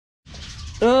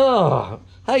Oh,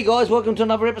 hey guys, welcome to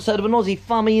another episode of an Aussie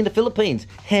Farming in the Philippines.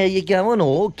 How you going?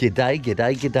 Oh, g'day,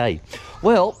 g'day, g'day.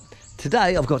 Well,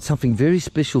 today I've got something very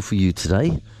special for you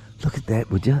today. Look at that,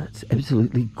 would you? It's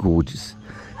absolutely gorgeous.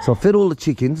 So I fed all the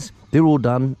chickens. They're all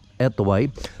done, out the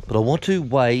way. But I want to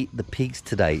weigh the pigs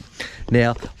today.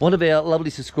 Now, one of our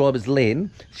lovely subscribers, Len,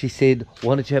 she said,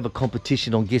 why don't you have a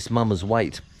competition on Guess Mama's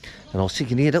weight? And I was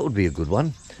thinking, yeah, that would be a good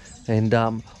one. And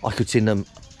I could send them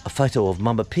a photo of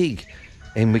Mama Pig.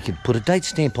 And we could put a date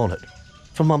stamp on it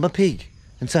from Mama Pig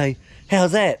and say,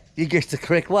 how's that? You guessed the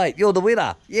correct weight. You're the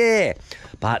winner. Yeah.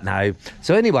 But no.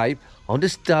 So anyway, I'm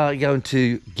just going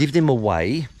to give them a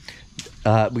weigh.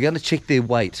 We're going to check their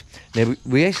weight. Now,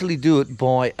 we actually do it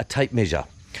by a tape measure.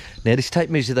 Now, this tape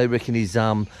measure, they reckon, is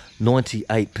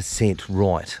 98%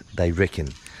 right. They reckon.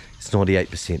 It's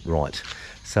 98% right.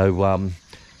 So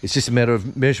it's just a matter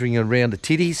of measuring around the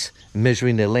titties,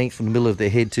 measuring their length from the middle of their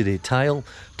head to their tail,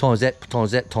 times that,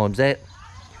 times that, times that.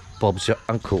 Bob's your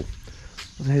uncle.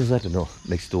 What the hell's that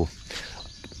next door?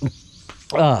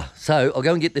 So I'll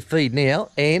go and get the feed now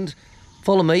and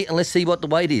follow me and let's see what the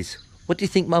weight is. What do you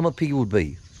think Mama Pig would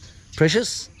be?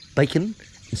 Precious, bacon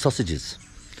and sausages.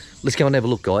 Let's go and have a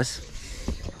look, guys.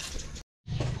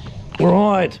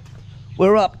 Right,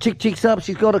 we're up. Chick's up.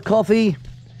 She's got a coffee.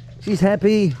 She's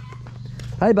happy.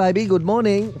 Hey, baby. Good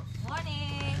morning.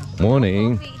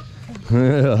 Morning.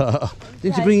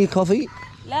 Didn't you bring your coffee?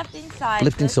 Left inside.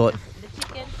 Left inside. The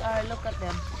chickens are, look at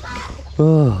them.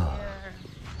 Oh.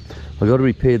 I've got to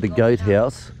repair the goat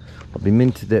house. I've been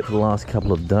meant to that for the last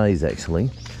couple of days,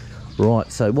 actually.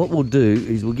 Right, so what we'll do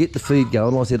is we'll get the feed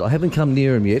going. Like I said, I haven't come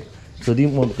near them yet, so I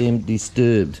didn't want them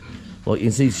disturbed. Like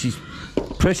you can see,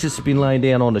 Precious has been laying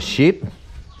down on the ship.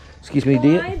 Excuse me,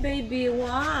 dear. Why, baby?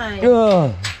 Why?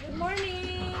 Oh. Good morning.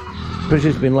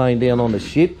 Precious has been laying down on the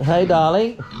ship. Hey,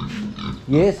 darling.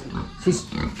 Yes, she's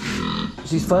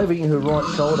favouring her right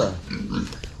shoulder.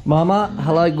 Mama,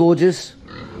 hello, gorgeous.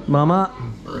 Mama.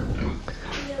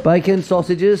 Bacon,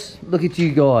 sausages. Look at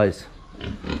you guys.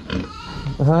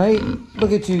 Hey,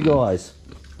 look at you guys.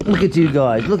 Look at you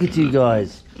guys. Look at you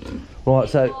guys. Right,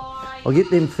 so I'll get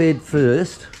them fed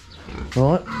first.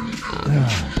 Right.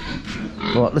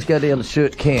 Right, let's go down to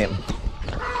shirt cam.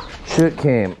 Shirt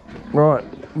cam. Right,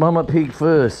 Mama Pig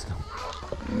first.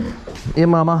 Here,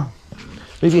 Mama.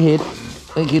 Move your head.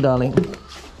 Thank you, darling.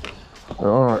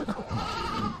 Alright.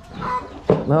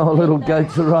 No, little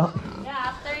goats are up. Yeah,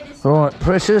 after this. Alright,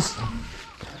 Precious.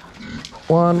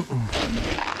 1.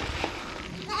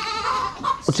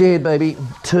 What's your head, baby?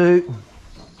 2.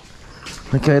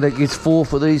 Okay, that gets 4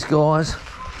 for these guys.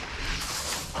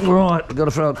 Right, I've got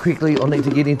to throw it quickly. I need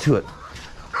to get into it.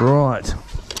 Right.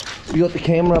 You got the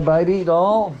camera, baby,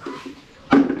 doll?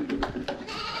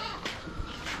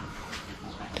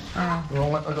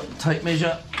 Right, I've got the tape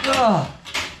measure.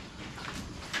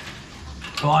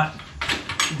 Right.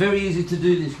 Very easy to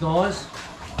do this, guys.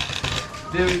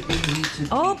 Very easy to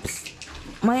do. Oops.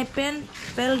 My pen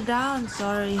fell down.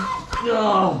 Sorry.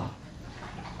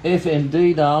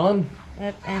 FMD, darling.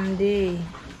 FMD.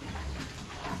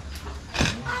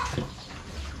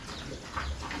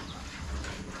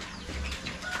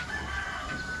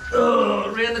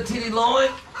 Around the titty line.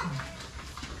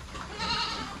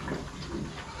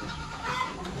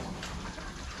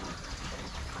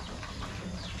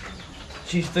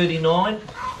 She's 39.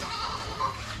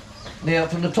 Now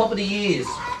from the top of the ears,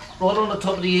 right on the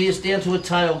top of the ears down to her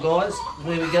tail, guys.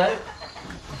 There we go.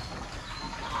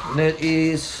 And that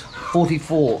is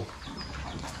 44.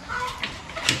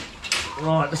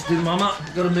 Right, let's do Mama.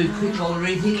 Got to move quick while we're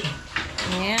in here.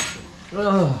 Yeah.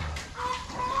 Oh.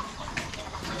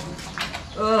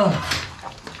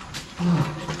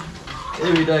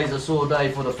 Every day's a sore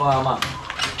day for the farmer.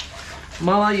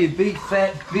 Mama, you big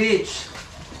fat bitch.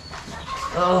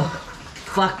 Oh,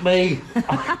 fuck me.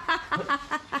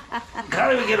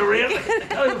 Can't even get around her.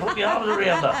 Can't even put my arms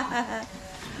around her.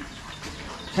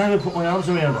 Can't even put my arms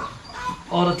around her.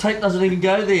 Oh, the tape doesn't even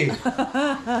go there.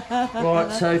 Right,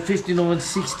 so 59,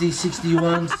 60,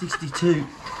 61, 62.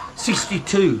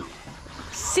 62.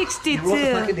 62.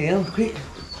 Write the fucker down, quick.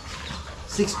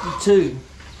 62.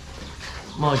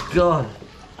 My God.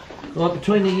 Right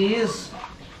between the ears,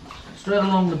 straight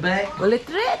along the back. Will it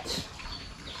reach?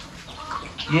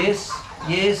 Yes,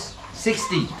 yes.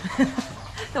 60.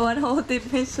 The one whole tape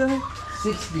measure.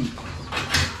 60.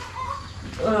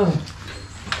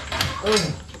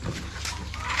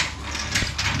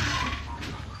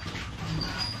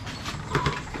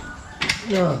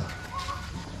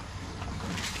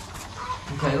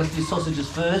 Okay, let's do sausages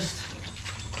first.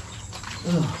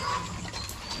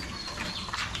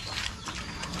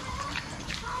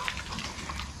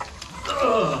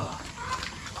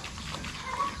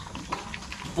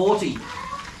 40.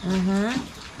 Mm-hmm.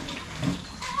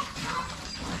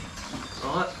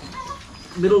 Right.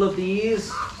 Middle of the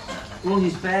ears, along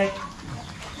his back,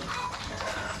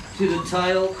 to the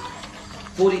tail,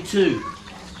 42.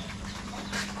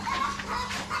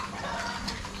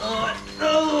 Alright.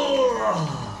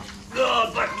 Oh,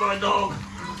 back my dog.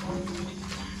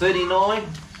 39.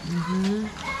 Mm-hmm.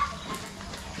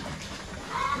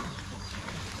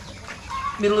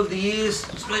 Middle of the ears,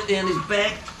 straight down his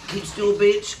back. Keep still,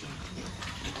 bitch.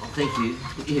 Oh, thank you.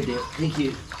 Put your head down. Thank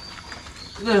you.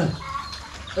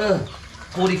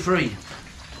 43.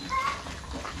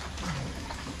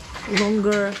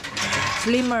 Longer,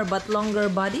 slimmer but longer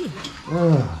body.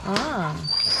 Ah.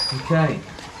 Okay.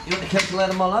 You want the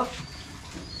calculator, my love?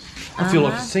 I feel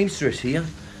like a seamstress here.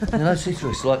 You know,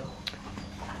 seamstress, like...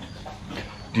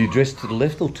 Do you dress to the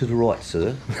left or to the right,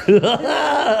 sir?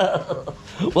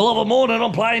 Well, of a morning,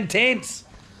 I'm playing tense.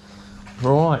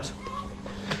 Right.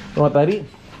 Right, baby.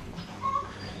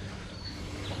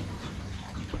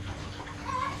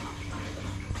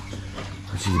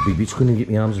 She's a big bitch. Couldn't even get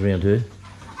my arms around her.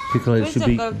 Calculator Where's should the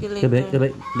be... calculator? Go back, go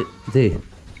back. There.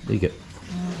 There you go.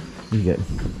 There you go.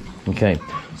 Okay.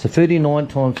 So 39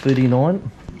 times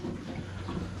 39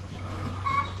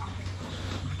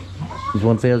 is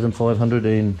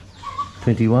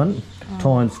 1,521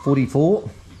 times 44.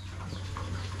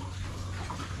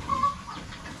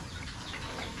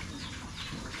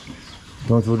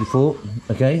 Times 44.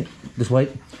 Okay. Just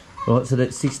wait. Right, so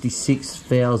that's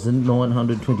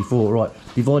 66,924. Right,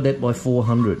 divide that by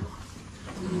 400.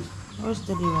 Where's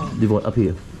the divide? Divide up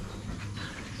here.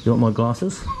 You want my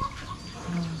glasses?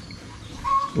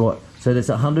 Right, so that's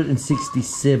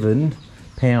 167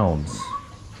 pounds.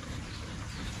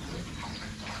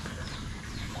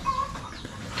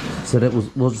 So that was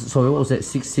sorry, what was that?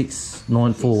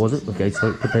 6694, was it? Okay,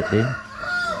 so put that there.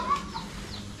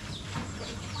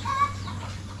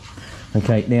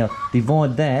 Okay, now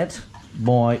divide that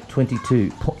by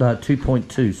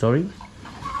 2.2, sorry.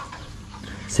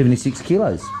 76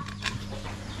 kilos.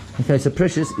 Okay, so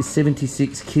Precious is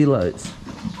 76 kilos.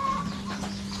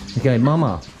 Okay,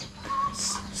 Mama,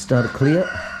 start it clear.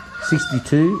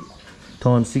 62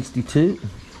 times 62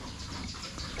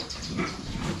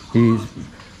 is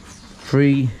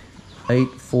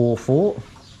 3844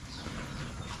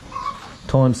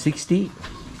 times 60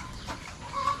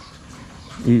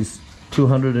 is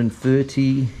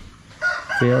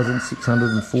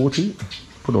 230,640.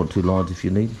 Put on 2 lines if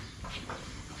you need.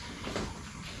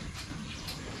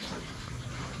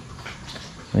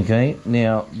 Okay,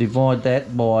 now divide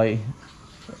that by,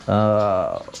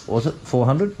 was it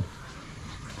 400?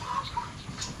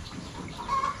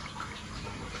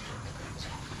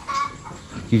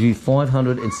 Gives you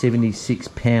 576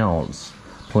 pounds,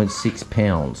 0.6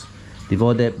 pounds.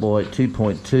 Divide that by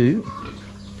 2.2.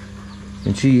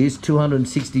 And she is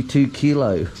 262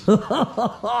 kilo.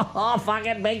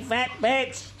 Fucking big fat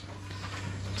bitch.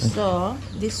 So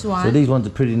this one. So these ones are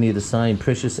pretty near the same.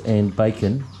 Precious and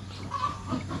Bacon.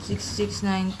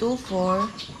 66924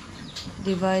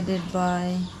 divided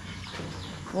by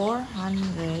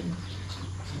 400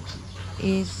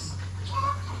 is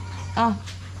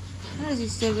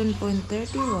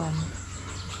 7.31.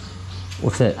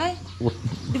 What's that? What?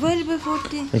 Divided by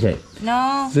 40. Okay.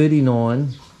 No.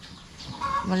 39.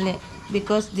 Mali.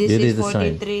 Because this Yeah, is they're the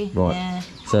 43. same. Right. Yeah.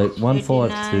 So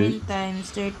 152 39 times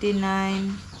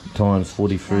 39 times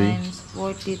 43 times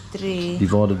 43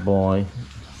 divided by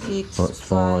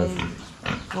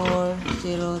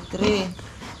 65403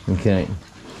 okay,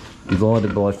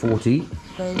 divided by 40.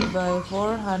 divided by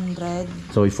 400.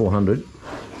 Sorry, 400 is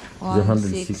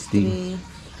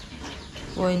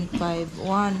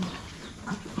 163.51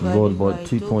 divided by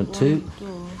 2.2.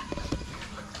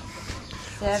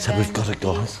 So we've got it,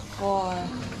 guys.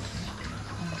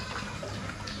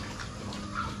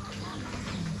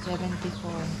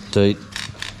 74. So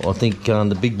I think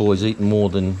the big boy's eating more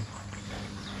than,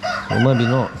 well, maybe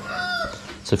not.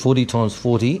 So 40 times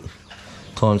 40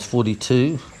 times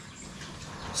 42,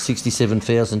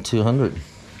 67,200. We're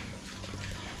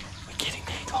getting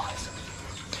there, guys.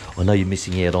 I know you're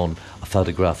missing out on a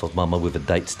photograph of Mama with a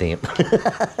date stamp.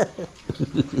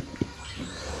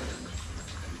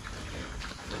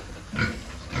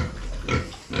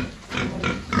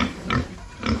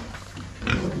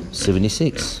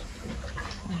 $76.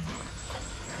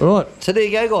 All right, so there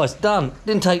you go, guys. Done.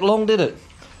 Didn't take long, did it?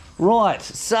 Right,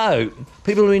 so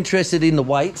people are interested in the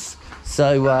weights,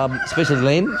 so especially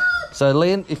Len. So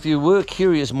Len, if you were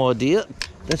curious, my dear,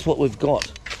 that's what we've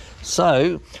got.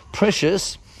 So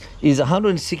Precious is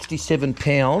 167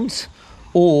 pounds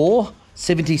or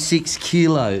 76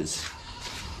 kilos.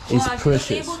 is She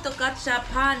precious. was able to catch up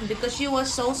Han because she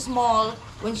was so small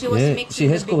when she was Yeah, mixing she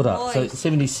has the big caught up. So boys.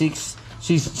 76.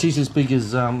 She's as big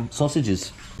as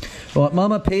sausages. Right,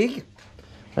 Mama Pig.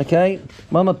 Okay,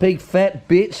 Mama Pig, fat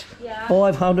bitch. Yeah.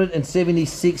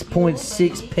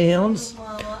 576.6 pounds,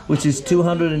 which is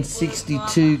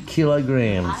 262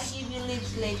 kilograms. I'll give you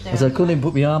lips later. So I couldn't even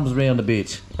put my arms around the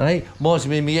bitch. Hey, reminds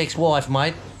me of my ex-wife,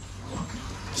 mate.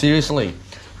 Seriously,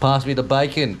 pass me the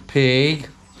bacon, pig.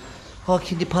 Oh,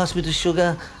 can you pass me the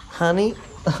sugar, honey?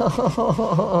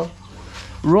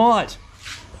 Right.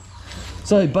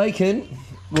 So bacon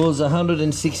was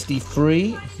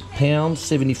 163 pounds,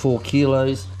 74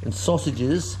 kilos, and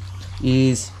sausages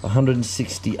is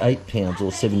 168 pounds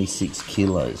or 76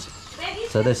 kilos.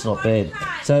 So that's not bad.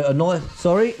 So a nice.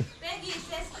 Sorry, Peggy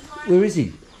says good morning. where is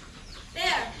he?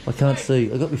 There. I can't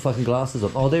see. I got my fucking glasses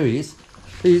on. Oh, there he is.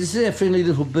 This is our friendly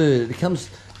little bird. It comes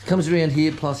around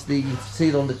here. Plus the see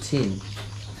it on the tin.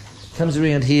 Comes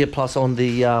around here. Plus on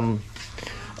the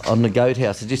goat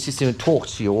house. It just sits there and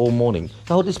talks to you all morning.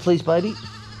 Hold this, please, baby.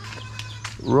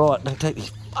 Right. Now take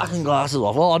these fucking glasses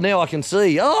off. Oh, now I can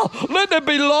see. Oh, let there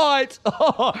be light.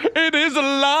 Oh, it is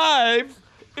alive.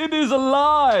 It is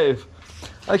alive.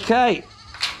 Okay.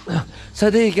 So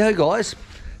there you go, guys.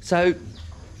 So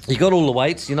you got all the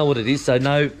weights. You know what it is. So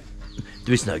no.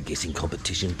 There is no guessing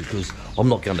competition because I'm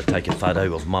not going to take a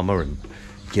photo of Mama and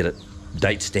get it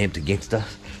date stamped against her,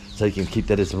 so you can keep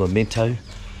that as a memento,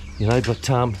 you know. But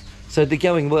so they're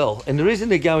going well, and the reason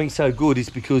they're going so good is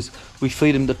because we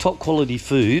feed them the top quality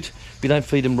food. We don't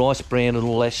feed them rice bran and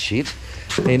all that shit.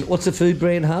 And what's the food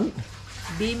brand, Hunt?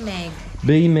 B-Meg.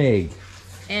 B-Meg.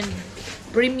 And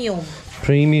premium.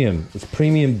 Premium. It's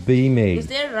premium B-Meg. Is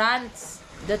there rants?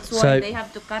 That's why So- they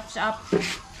have to catch up,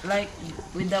 like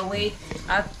with the weight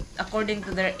according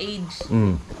to their age.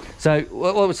 So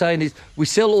what we're saying is we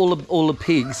sell all the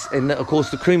pigs, and of course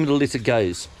the cream of the litter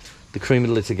goes. The cream of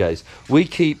the litter goes. We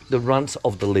keep the runts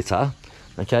of the litter.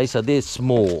 Okay, so they're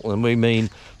small, and we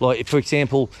mean, like, for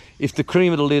example, if the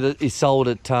cream of the litter is sold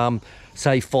at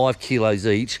say 5 kilos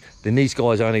each, then these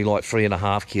guys are only like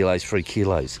 3.5 kilos, 3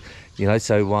 kilos. You know,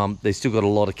 so they've still got a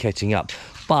lot of catching up.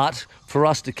 But for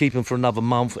us to keep them for another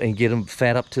month and get them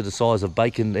fat up to the size of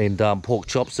bacon and pork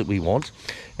chops that we want,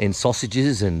 and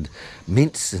sausages and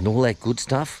mince and all that good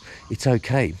stuff, it's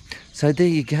okay. So there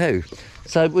you go.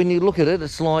 So when you look at it,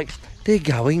 it's like they're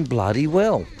going bloody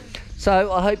well.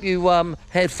 So I hope you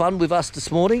had fun with us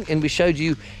this morning, and we showed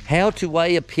you how to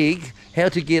weigh a pig, how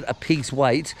to get a pig's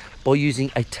weight by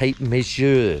using a tape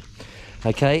measure.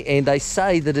 Okay, and they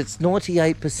say that it's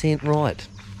 98% right.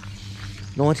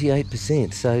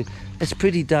 98%, so that's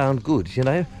pretty darn good, you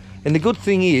know. And the good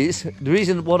thing is, the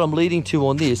reason what I'm leading to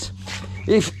on this,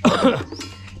 if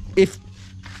if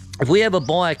we have a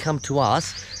buyer come to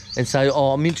us and say,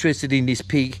 oh, I'm interested in this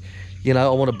pig, you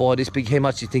know, I want to buy this pig, how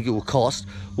much do you think it will cost?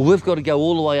 Well, we've got to go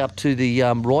all the way up to the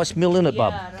rice mill, innit,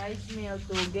 bub? Yeah, rice mill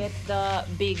to get the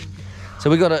big. So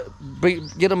we got to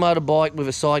get a motorbike with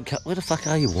a sidecar. Where the fuck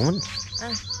are you, woman?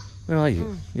 Where are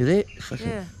you? You there? Fucking...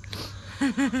 Yeah.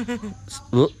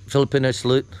 Look, Filipino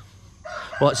salute.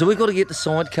 Right, so we've got to get the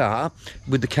sidecar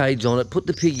with the cage on it, put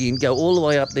the pig in, go all the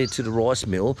way up there to the rice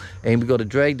mill, and we've got to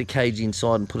drag the cage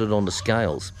inside and put it on the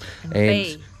scales.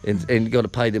 And you've got to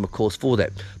pay them, of course, for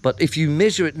that. But if you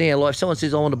measure it now, like if someone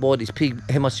says, I want to buy this pig,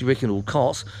 how much do you reckon it will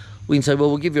cost? We can say, well,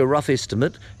 we'll give you a rough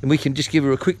estimate, and we can just give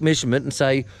her a quick measurement and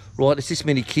say, right, it's this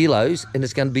many kilos, and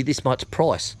it's going to be this much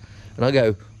price. And I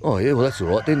go, oh, yeah, well, that's all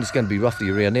right. Then it's going to be roughly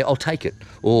around there. I'll take it.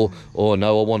 Or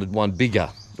no, I wanted one bigger.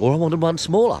 Or I wanted one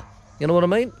smaller. You know what I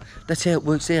mean? That's how it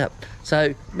works out.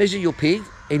 So measure your pig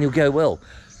and you'll go well.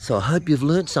 So I hope you've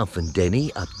learnt something,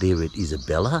 Danny, up there at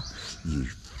Isabella. You...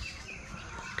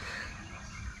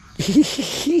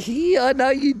 I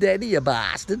know you, Danny, you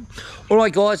bastard. All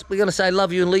right, guys, we're going to say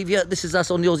love you and leave you. This is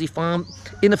us on the Aussie farm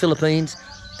in the Philippines.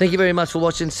 Thank you very much for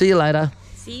watching. See you later.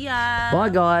 See ya. Bye,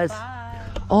 guys.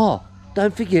 Bye. Oh,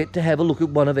 don't forget to have a look at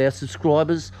one of our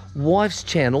subscribers' wife's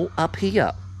channel up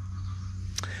here.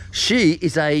 She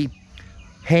is a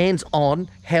hands-on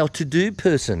how-to-do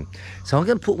person. So I'm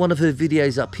going to put one of her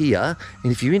videos up here,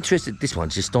 and if you're interested, this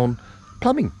one's just on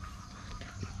plumbing.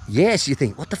 Yes, you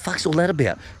think, what the fuck's all that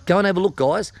about? Go and have a look,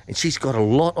 guys, and she's got a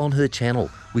lot on her channel.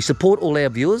 We support all our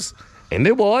viewers and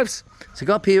their wives, so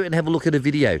go up here and have a look at her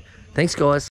video. Thanks, guys.